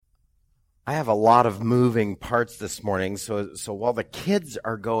I have a lot of moving parts this morning, so while the kids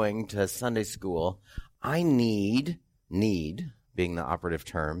are going to Sunday school, I need, being the operative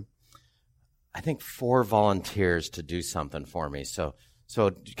term, I think 4 volunteers to do something for me. So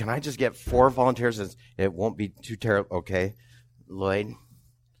can I just get 4 volunteers? It won't be too terrible. Okay, Lloyd,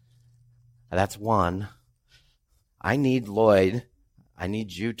 that's 1. I need Lloyd. I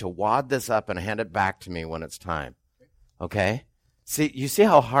need you to wad this up and hand it back to me when it's time. Okay? You see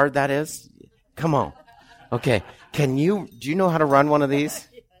how hard that is? Come on. Okay. Do you know how to run one of these?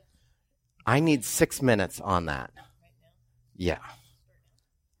 I need 6 minutes on that. Yeah.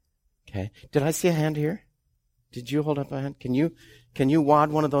 Okay. Did I see a hand here? Did you hold up a hand? Can you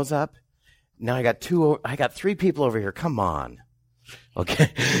wad one of those up? Now I got 3 people over here. Come on.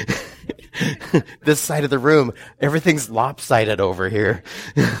 Okay. This side of the room, everything's lopsided over here.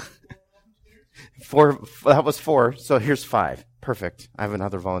 4, that was 4. So here's 5. Perfect. I have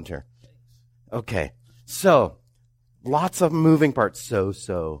another volunteer. Okay. So, lots of moving parts.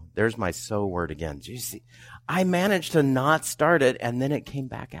 So. There's my so word again. Do you see? I managed to not start it, and then it came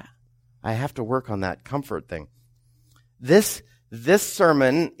back out. I have to work on that comfort thing. This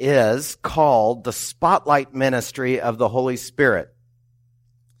sermon is called the Spotlight Ministry of the Holy Spirit.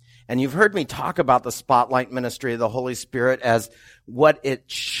 And you've heard me talk about the Spotlight Ministry of the Holy Spirit as what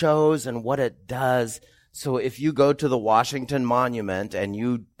it shows and what it does. So if you go to the Washington Monument and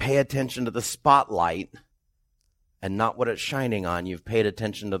you pay attention to the spotlight and not what it's shining on, you've paid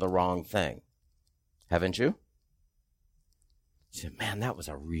attention to the wrong thing. Haven't you? You say, man, that was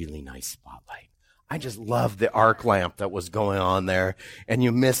a really nice spotlight. I just love the arc lamp that was going on there, and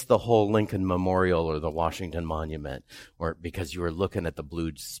you missed the whole Lincoln Memorial or the Washington Monument, or because you were looking at the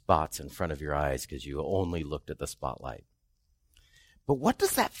blue spots in front of your eyes because you only looked at the spotlight. But what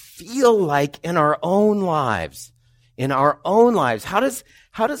does that feel like in our own lives? In our own lives, how does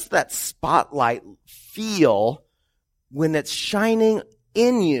that spotlight feel when it's shining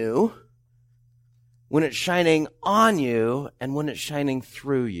in you, when it's shining on you, and when it's shining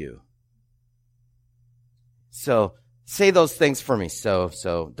through you? So say those things for me. So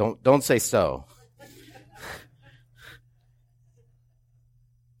don't say so.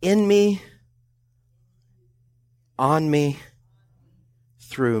 In me, on me,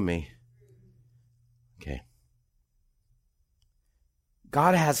 through me. Okay.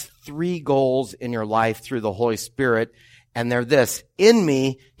 God has 3 goals in your life through the Holy Spirit, and they're this. In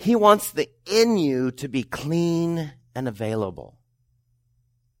me, He wants the in you to be clean and available.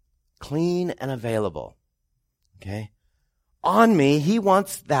 Clean and available. Okay? On me, He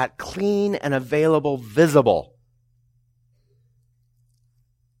wants that clean and available visible.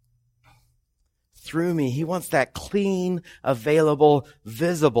 Through me, He wants that clean, available,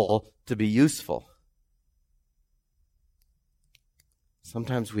 visible to be useful.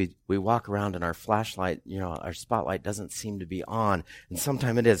 Sometimes we walk around and our flashlight, our spotlight doesn't seem to be on, and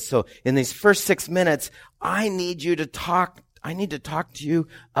sometimes it is. So in these first 6 minutes, I need to talk to you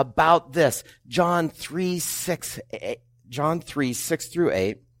about this. John 3, 6 through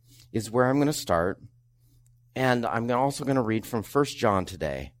 8 is where I'm going to start. And I'm also going to read from 1 John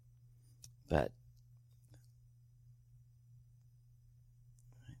today. But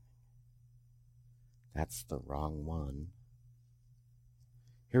that's the wrong one.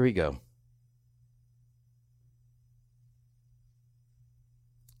 Here we go.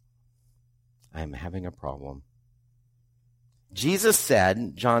 I'm having a problem. Jesus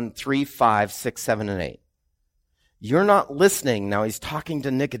said, John 3, 5, 6, 7, and 8. You're not listening. Now he's talking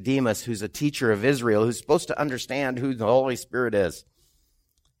to Nicodemus, who's a teacher of Israel, who's supposed to understand who the Holy Spirit is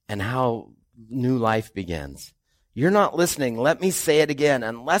and how new life begins. You're not listening. Let me say it again.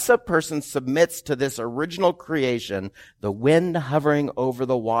 Unless a person submits to this original creation, the wind hovering over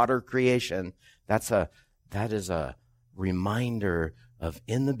the water creation, that is a reminder of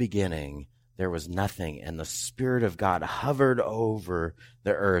in the beginning, there was nothing, and the Spirit of God hovered over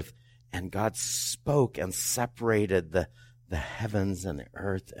the earth, and God spoke and separated the heavens and the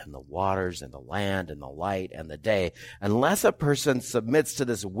earth and the waters and the land and the light and the day. Unless a person submits to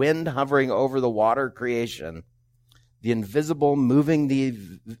this wind hovering over the water creation, the invisible moving the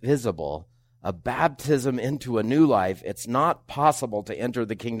visible, a baptism into a new life, it's not possible to enter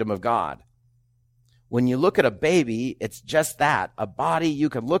the kingdom of God. When you look at a baby, it's just that, a body you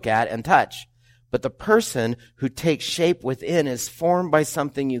can look at and touch. But the person who takes shape within is formed by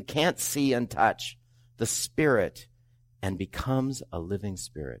something you can't see and touch, the Spirit, and becomes a living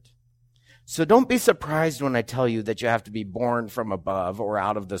spirit. So don't be surprised when I tell you that you have to be born from above or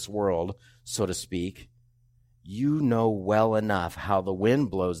out of this world, so to speak. You know well enough how the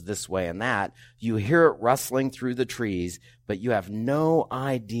wind blows this way and that. You hear it rustling through the trees, but you have no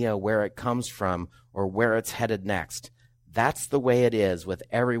idea where it comes from or where it's headed next. That's the way it is with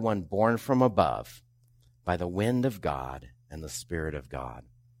everyone born from above by the wind of God and the Spirit of God.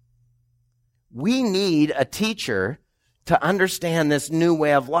 We need a teacher to understand this new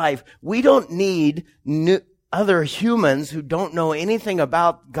way of life. We don't need other humans who don't know anything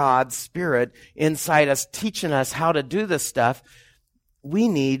about God's Spirit inside us teaching us how to do this stuff. We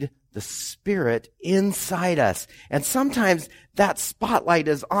need the Spirit inside us. And sometimes that spotlight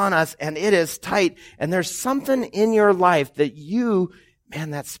is on us and it is tight, and there's something in your life that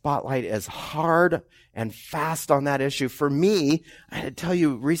that spotlight is hard and fast on that issue. For me, I had to tell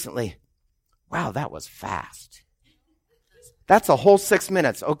you recently, wow, that was fast. That's a whole 6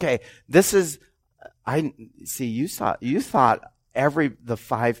 minutes. Okay, you thought the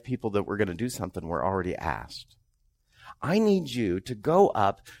 5 people that were going to do something were already asked. I need you to go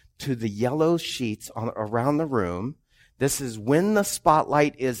up to the yellow sheets around the room. This is when the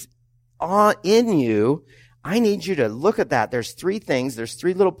spotlight is in you. I need you to look at that. There's 3 things. There's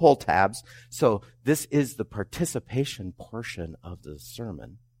 3 little pull tabs. So this is the participation portion of the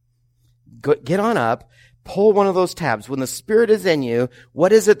sermon. Get on up. Pull one of those tabs. When the Spirit is in you,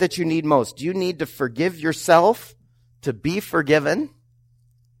 what is it that you need most? Do you need to forgive yourself, to be forgiven,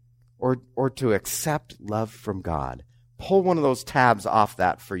 or to accept love from God? Pull one of those tabs off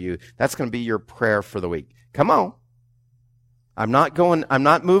that for you. That's going to be your prayer for the week. Come on. I'm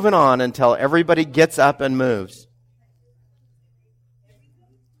not moving on until everybody gets up and moves.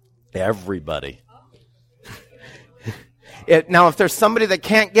 Everybody. Now, if there's somebody that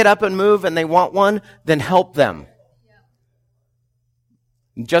can't get up and move and they want one, then help them.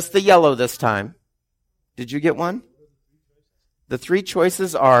 Just the yellow this time. Did you get one? The 3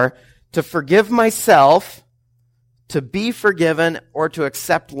 choices are to forgive myself, to be forgiven, or to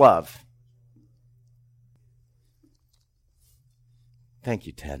accept love. Thank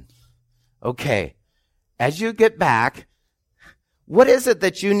you, Ted. Okay. As you get back, what is it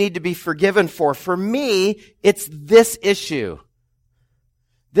that you need to be forgiven for? For me, it's this issue.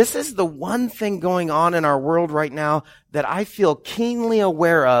 This is the one thing going on in our world right now that I feel keenly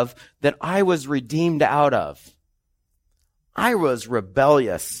aware of, that I was redeemed out of. I was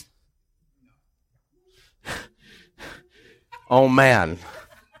rebellious. Oh, man.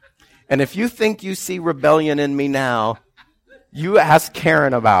 And if you think you see rebellion in me now, you ask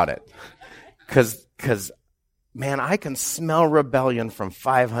Karen about it. Because man, I can smell rebellion from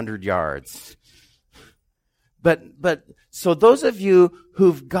 500 yards. But so those of you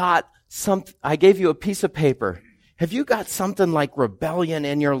who've got I gave you a piece of paper. Have you got something like rebellion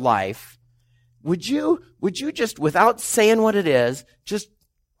in your life? Would you just, without saying what it is, just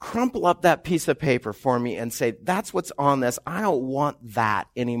crumple up that piece of paper for me and say, that's what's on this. I don't want that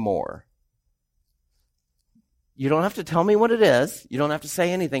anymore. You don't have to tell me what it is. You don't have to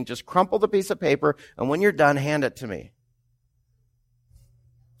say anything. Just crumple the piece of paper, and when you're done, hand it to me.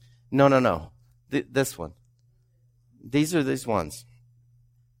 No. This one. These are these ones.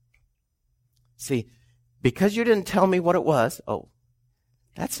 See, because you didn't tell me what it was. Oh,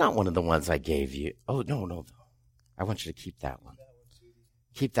 that's not one of the ones I gave you. Oh, no. I want you to keep that one.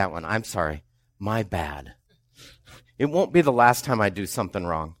 Keep that one. I'm sorry. My bad. It won't be the last time I do something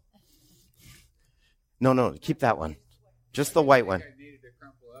wrong. No, keep that one. Just the white one. I needed to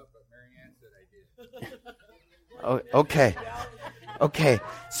crumple up, but Mary Ann said I did. Oh, okay.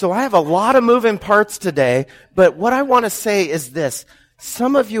 So I have a lot of moving parts today, but what I want to say is this.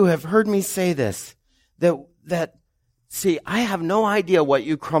 Some of you have heard me say this, that see, I have no idea what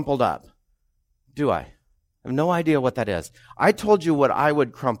you crumpled up. Do I? I have no idea what that is. I told you what I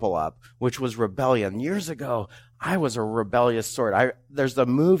would crumple up, which was rebellion. Years ago, I was a rebellious sort. There's a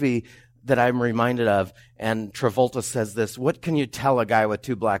movie that I'm reminded of, and Travolta says this: what can you tell a guy with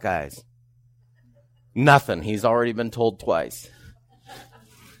 2 black eyes? Nothing. He's already been told twice.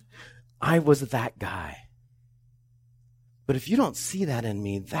 I was that guy. But if you don't see that in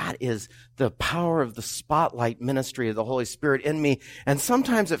me, that is the power of the spotlight ministry of the Holy Spirit in me. And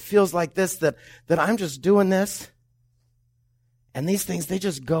sometimes it feels like this, that I'm just doing this, and these things, they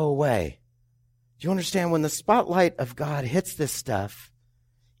just go away. Do you understand? When the spotlight of God hits this stuff,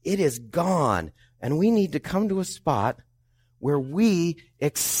 it is gone. And we need to come to a spot where we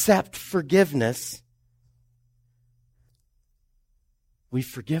accept forgiveness. We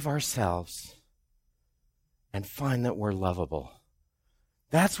forgive ourselves and find that we're lovable.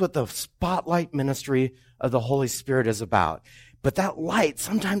 That's what the spotlight ministry of the Holy Spirit is about. But that light,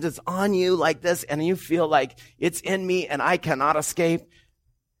 sometimes it's on you like this, and you feel like it's in me and I cannot escape.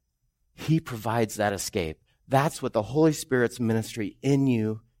 He provides that escape. That's what the Holy Spirit's ministry in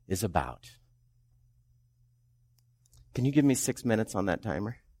you is about. Can you give me 6 minutes on that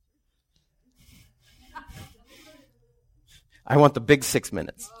timer? I want the big 6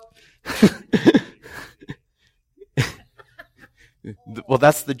 minutes. Well,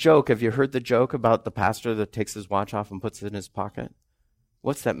 that's the joke. Have you heard the joke about the pastor that takes his watch off and puts it in his pocket?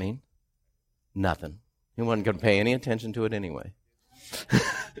 What's that mean? Nothing. He wasn't going to pay any attention to it anyway.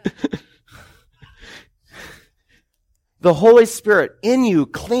 The Holy Spirit in you,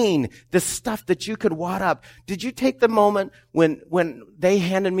 clean, this stuff that you could wad up. Did you take the moment when they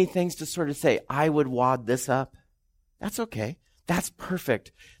handed me things to sort of say, I would wad this up? That's okay. That's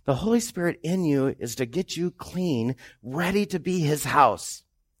perfect. The Holy Spirit in you is to get you clean, ready to be His house.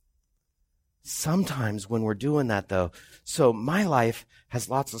 Sometimes when we're doing that, though, so my life has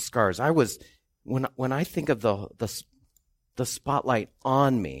lots of scars. When I think of the spotlight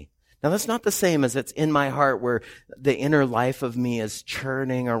on me, now that's not the same as it's in my heart where the inner life of me is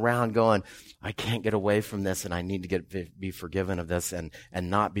churning around going, I can't get away from this and I need to be forgiven of this and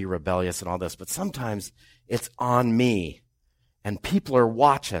not be rebellious and all this. But sometimes it's on me and people are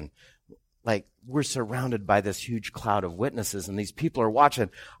watching. Like we're surrounded by this huge cloud of witnesses and these people are watching.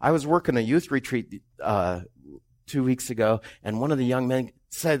 I was working a youth retreat 2 weeks ago and one of the young men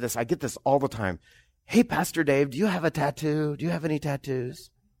said this. I get this all the time. Hey, Pastor Dave, do you have a tattoo? Do you have any tattoos?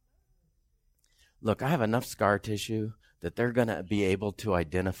 Look, I have enough scar tissue that they're going to be able to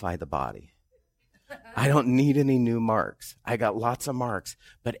identify the body. I don't need any new marks. I got lots of marks.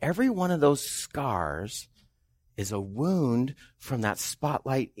 But every one of those scars is a wound from that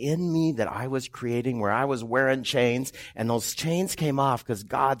spotlight in me that I was creating where I was wearing chains. And those chains came off because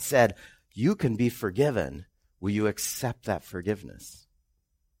God said, you can be forgiven. Will you accept that forgiveness?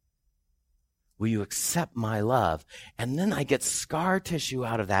 Will you accept my love? And then I get scar tissue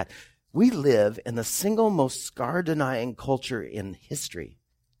out of that. We live in the single most scar-denying culture in history.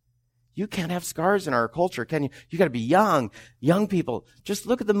 You can't have scars in our culture, can you? You got to be young people. Just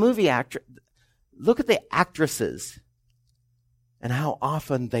look at the movie actor. Look at the actresses and how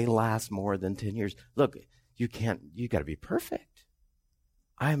often they last more than 10 years. Look, you got to be perfect.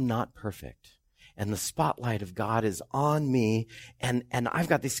 I am not perfect. And the spotlight of God is on me. And I've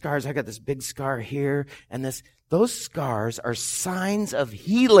got these scars. I got this big scar here and this. Those scars are signs of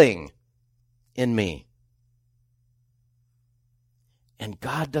healing in me. And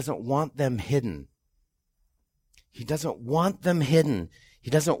God doesn't want them hidden. He doesn't want them hidden. He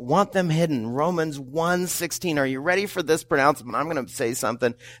doesn't want them hidden. Romans 1:16. Are you ready for this pronouncement? I'm going to say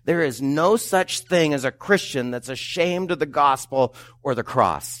something. There is no such thing as a Christian that's ashamed of the gospel or the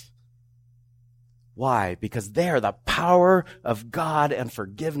cross. Why? Because they are the power of God and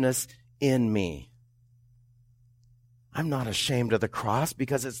forgiveness in me. I'm not ashamed of the cross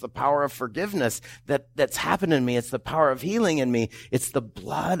because it's the power of forgiveness that's happened in me. It's the power of healing in me. It's the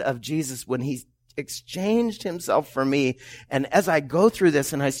blood of Jesus when He exchanged Himself for me. And as I go through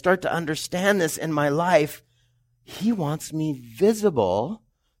this and I start to understand this in my life, He wants me visible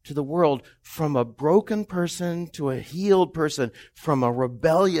to the world from a broken person to a healed person, from a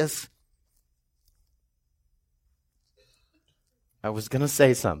rebellious. I was going to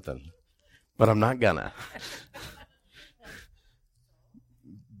say something, but I'm not gonna.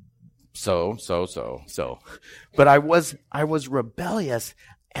 So. But I was rebellious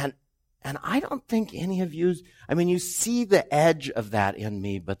and I don't think any of you, you see the edge of that in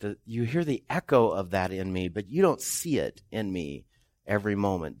me, but you hear the echo of that in me, but you don't see it in me every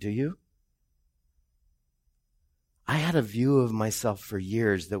moment, do you? I had a view of myself for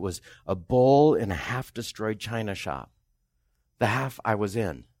years that was a bowl in a half-destroyed china shop, the half I was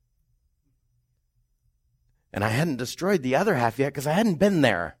in. And I hadn't destroyed the other half yet because I hadn't been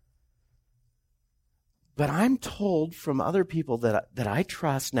there. But I'm told from other people that I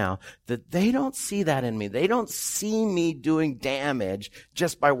trust now that they don't see that in me. They don't see me doing damage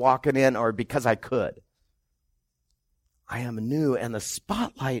just by walking in or because I could. I am new and the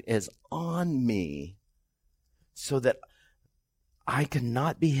spotlight is on me so that I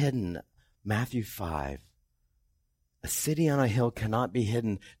cannot be hidden. Matthew 5. A city on a hill cannot be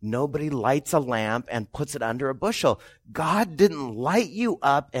hidden. Nobody lights a lamp and puts it under a bushel. God didn't light you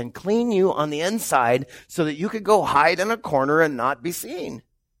up and clean you on the inside so that you could go hide in a corner and not be seen.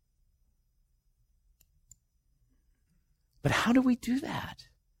 But how do we do that?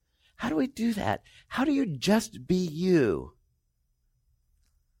 How do we do that? How do you just be you?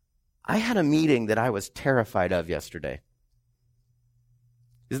 I had a meeting that I was terrified of yesterday.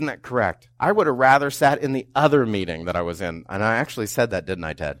 Isn't that correct? I would have rather sat in the other meeting that I was in. And I actually said that, didn't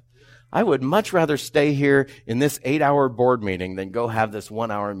I, Ted? I would much rather stay here in this 8-hour board meeting than go have this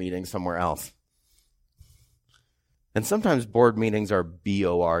 1-hour meeting somewhere else. And sometimes board meetings are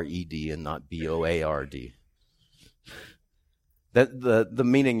B-O-R-E-D and not B-O-A-R-D. The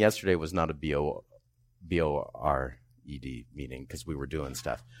meeting yesterday was not a B-O-R-E-D meeting because we were doing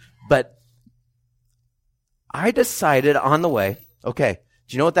stuff. But I decided on the way, okay,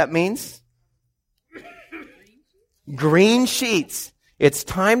 do you know what that means? Green sheets. It's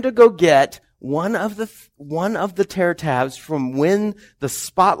time to go get one of the tear tabs from when the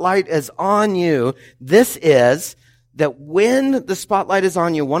spotlight is on you. This is that when the spotlight is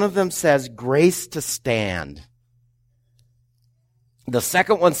on you, one of them says grace to stand. The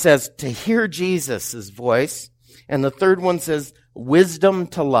second one says to hear Jesus' voice. And the third one says wisdom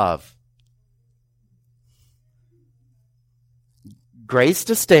to love. Grace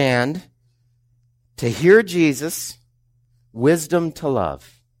to stand, to hear Jesus, wisdom to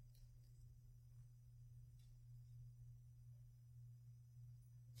love.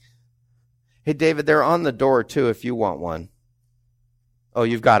 Hey, David, they're on the door, too, if you want one. Oh,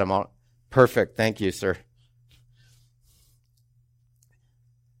 you've got them all. Perfect. Thank you, sir.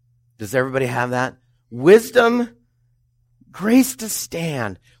 Does everybody have that? Wisdom, grace to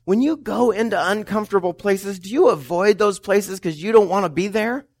stand. When you go into uncomfortable places, do you avoid those places because you don't want to be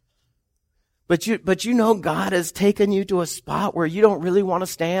there? But you know God has taken you to a spot where you don't really want to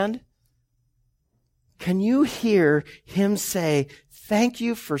stand? Can you hear him say, thank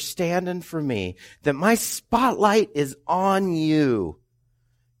you for standing for me, that my spotlight is on you?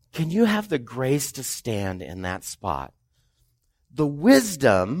 Can you have the grace to stand in that spot? The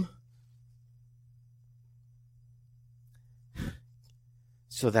wisdom,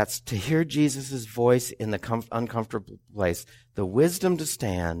 so that's to hear Jesus' voice in the uncomfortable place, the wisdom to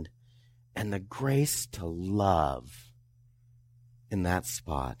stand, and the grace to love in that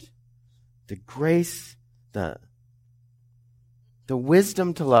spot. The grace, the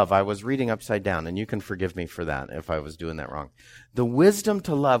wisdom to love. I was reading upside down, and you can forgive me for that if I was doing that wrong. The wisdom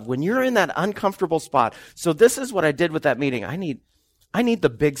to love. When you're in that uncomfortable spot, so this is what I did with that meeting. I need the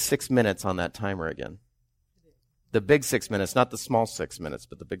big 6 minutes on that timer again. The big 6 minutes, not the small 6 minutes,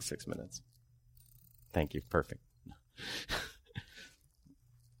 but the big 6 minutes. Thank you. Perfect.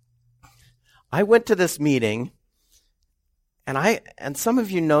 I went to this meeting, and some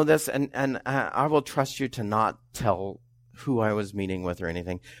of you know this, and I will trust you to not tell who I was meeting with or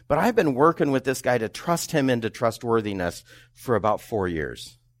anything, but I've been working with this guy to trust him into trustworthiness for about 4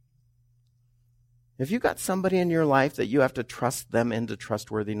 years. Have you got somebody in your life that you have to trust them into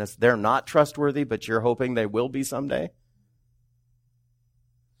trustworthiness? They're not trustworthy, but you're hoping they will be someday?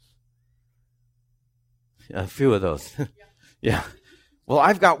 A few of those. Yeah. Well,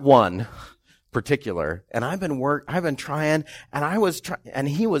 I've got one particular, and I've been trying, and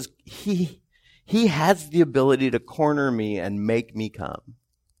he has the ability to corner me and make me come.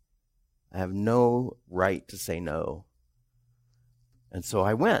 I have no right to say no. And so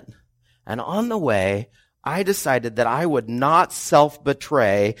I went. And on the way, I decided that I would not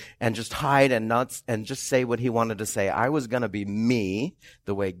self-betray and just hide and just say what he wanted to say. I was going to be me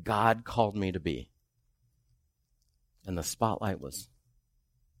the way God called me to be. And the spotlight was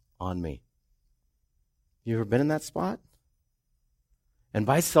on me. You ever been in that spot? And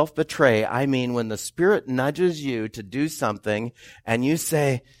by self-betray, I mean when the Spirit nudges you to do something and you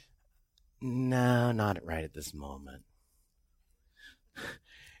say, no, not right at this moment.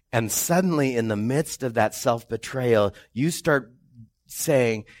 And suddenly in the midst of that self-betrayal, you start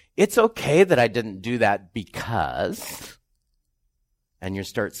saying, it's okay that I didn't do that because, and you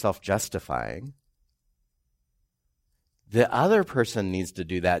start self-justifying. The other person needs to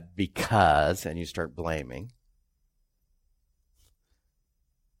do that because, and you start blaming.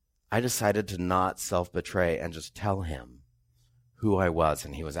 I decided to not self-betray and just tell him who I was,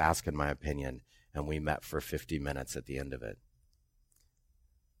 and he was asking my opinion, and we met for 50 minutes at the end of it.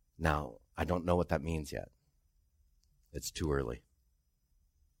 Now, I don't know what that means yet. It's too early.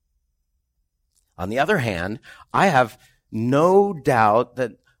 On the other hand, I have no doubt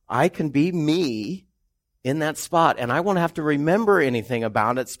that I can be me in that spot, and I won't have to remember anything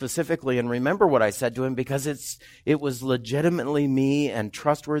about it specifically and remember what I said to him because it was legitimately me and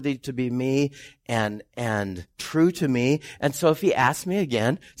trustworthy to be me and true to me. And so if he asks me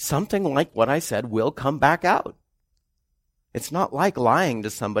again, something like what I said will come back out. It's not like lying to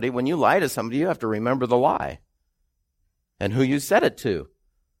somebody. When you lie to somebody, you have to remember the lie and who you said it to.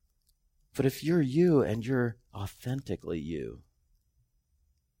 But if you're you and you're authentically you,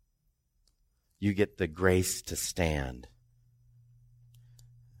 you get the grace to stand.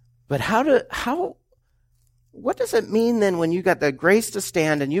 But how What does it mean then when you got the grace to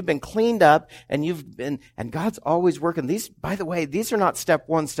stand and you've been cleaned up and and God's always working? These, by the way, these are not step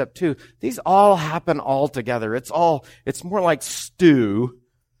 1, step 2. These all happen all together. It's more like stew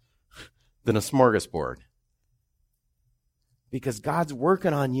than a smorgasbord. Because God's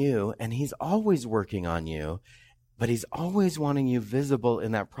working on you, and He's always working on you, but He's always wanting you visible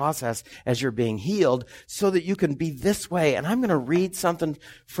in that process as you're being healed so that you can be this way. And I'm going to read something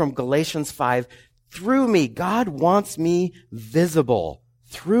from Galatians 5. Through me, God wants me visible.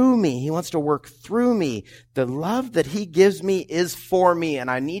 Through me, He wants to work through me. The love that He gives me is for me, and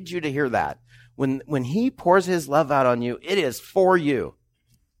I need you to hear that. When He pours His love out on you, it is for you.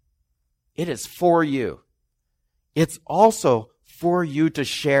 It is for you. It's also for you to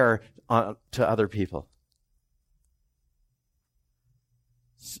share to other people.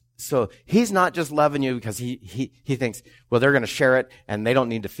 So He's not just loving you because he thinks, well, they're going to share it and they don't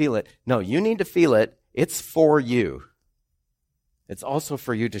need to feel it. No, you need to feel it. It's for you. It's also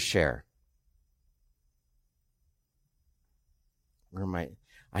for you to share. Where am I?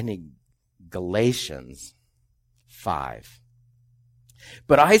 I need Galatians 5.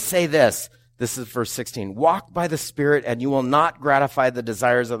 But I say this is verse 16, walk by the Spirit and you will not gratify the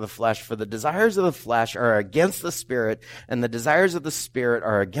desires of the flesh, for the desires of the flesh are against the Spirit, and the desires of the Spirit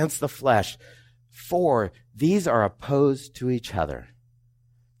are against the flesh, for these are opposed to each other,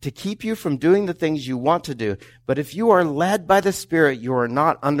 to keep you from doing the things you want to do. But if you are led by the Spirit, you are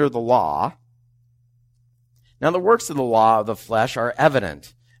not under the law. Now the works of the law of the flesh are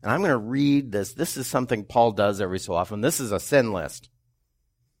evident. And I'm going to read this. This is something Paul does every so often. This is a sin list.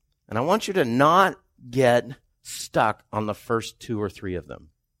 And I want you to not get stuck on the first 2 or 3 of them.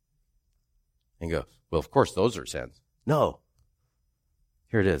 And go, well, of course, those are sins. No.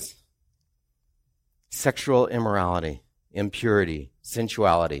 Here it is. Sexual immorality, impurity,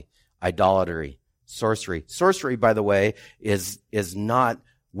 sensuality, idolatry, sorcery. Sorcery, by the way, is not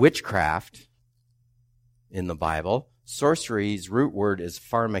witchcraft in the Bible. Sorcery's root word is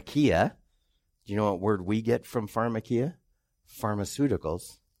pharmakia. Do you know what word we get from pharmakia?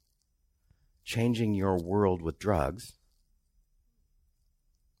 Pharmaceuticals. Changing your world with drugs.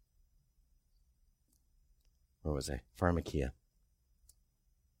 Where was I? Pharmakia.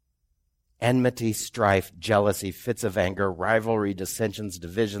 Enmity, strife, jealousy, fits of anger, rivalry, dissensions,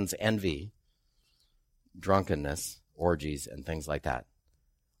 divisions, envy, drunkenness, orgies, and things like that.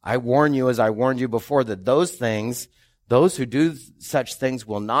 I warn you, as I warned you before, that those who do such things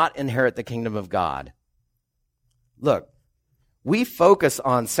will not inherit the kingdom of God. Look, we focus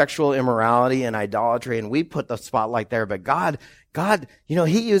on sexual immorality and idolatry, and we put the spotlight there. But God,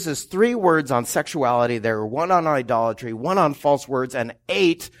 He uses 3 words on sexuality there, 1 on idolatry, 1 on false words, and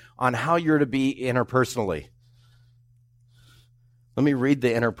 8 on how you're to be interpersonally. Let me read the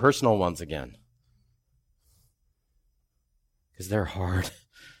interpersonal ones again, because they're hard.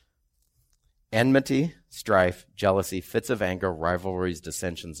 Enmity, strife, jealousy, fits of anger, rivalries,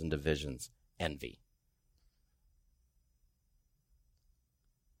 dissensions, and divisions, envy.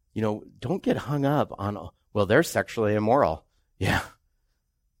 Don't get hung up on, well, they're sexually immoral. Yeah.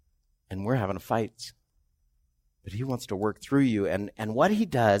 And we're having a fight. But He wants to work through you. And what He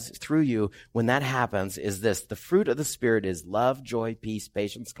does through you when that happens is this. The fruit of the Spirit is love, joy, peace,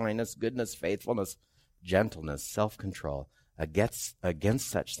 patience, kindness, goodness, faithfulness, gentleness, self-control. Against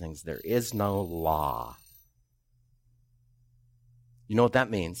such things there is no law. You know what that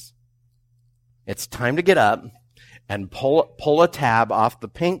means? It's time to get up and pull a tab off the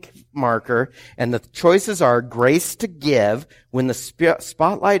pink marker, and the choices are grace to give. When the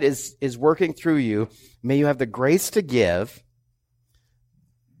spotlight is working through you, may you have the grace to give,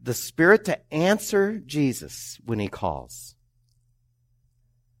 the Spirit to answer Jesus when He calls,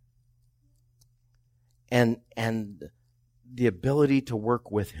 and the ability to work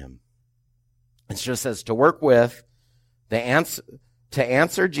with Him. It just says to work with, to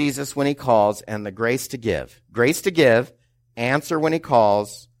answer Jesus when He calls, and the grace to give. Grace to give, answer when He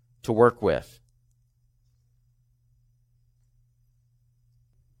calls, to work with.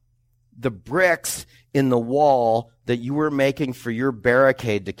 The bricks in the wall that you were making for your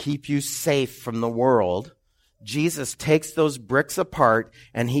barricade to keep you safe from the world, Jesus takes those bricks apart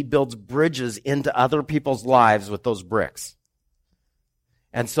and He builds bridges into other people's lives with those bricks.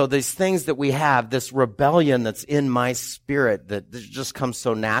 And so these things that we have, this rebellion that's in my spirit that just comes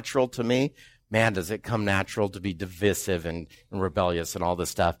so natural to me, man, does it come natural to be divisive and rebellious and all this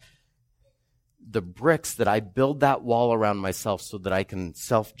stuff. The bricks that I build that wall around myself so that I can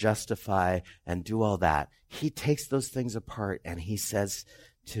self-justify and do all that, He takes those things apart and He says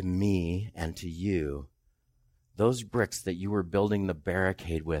to me and to you, those bricks that you were building the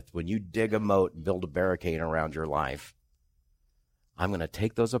barricade with, when you dig a moat and build a barricade around your life, I'm going to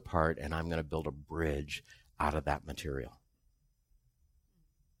take those apart and I'm going to build a bridge out of that material.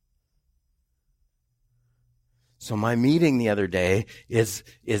 So my meeting the other day is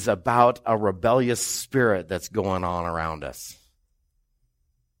about a rebellious spirit that's going on around us.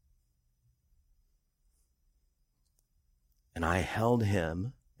 And I held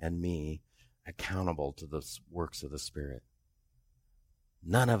him and me accountable to the works of the Spirit.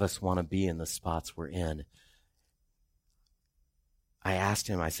 None of us want to be in the spots we're in. I asked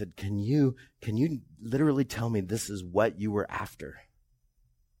him, I said, can you literally tell me this is what you were after?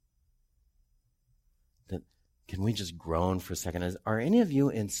 Can we just groan for a second? Are any of you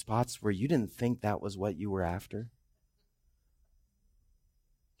in spots where you didn't think that was what you were after?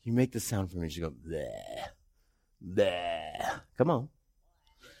 You make the sound for me. You go, bleh, bleh. Come on.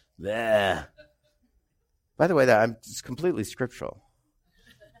 Bleh. By the way, I'm just completely scriptural.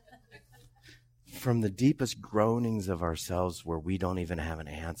 From the deepest groanings of ourselves where we don't even have an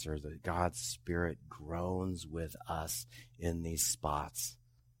answer, that God's Spirit groans with us in these spots.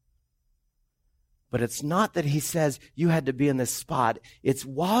 But it's not that he says you had to be in this spot. It's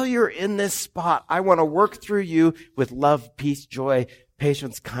while you're in this spot, I want to work through you with love, peace, joy,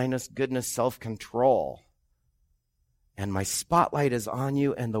 patience, kindness, goodness, self-control. And my spotlight is on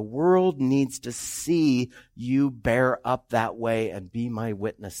you, and the world needs to see you bear up that way and be my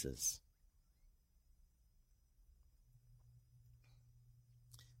witnesses.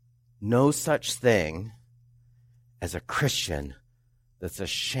 No such thing as a Christian that's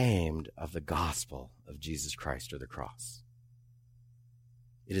ashamed of the gospel of Jesus Christ or the cross.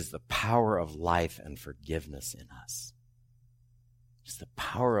 It is the power of life and forgiveness in us. It's the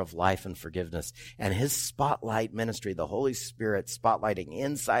power of life and forgiveness. And his spotlight ministry, the Holy Spirit spotlighting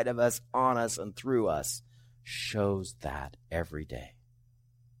inside of us, on us, and through us, shows that every day.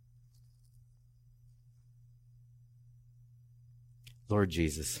 Lord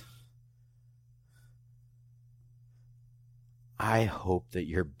Jesus, I hope that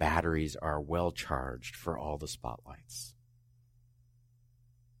your batteries are well charged for all the spotlights,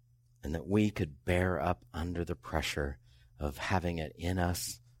 and that we could bear up under the pressure of having it in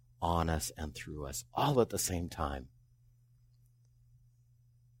us, on us, and through us, all at the same time.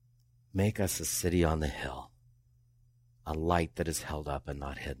 Make us a city on the hill, a light that is held up and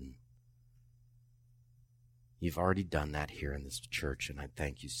not hidden. You've already done that here in this church, and I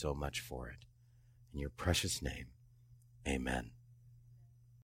thank you so much for it. In your precious name, amen.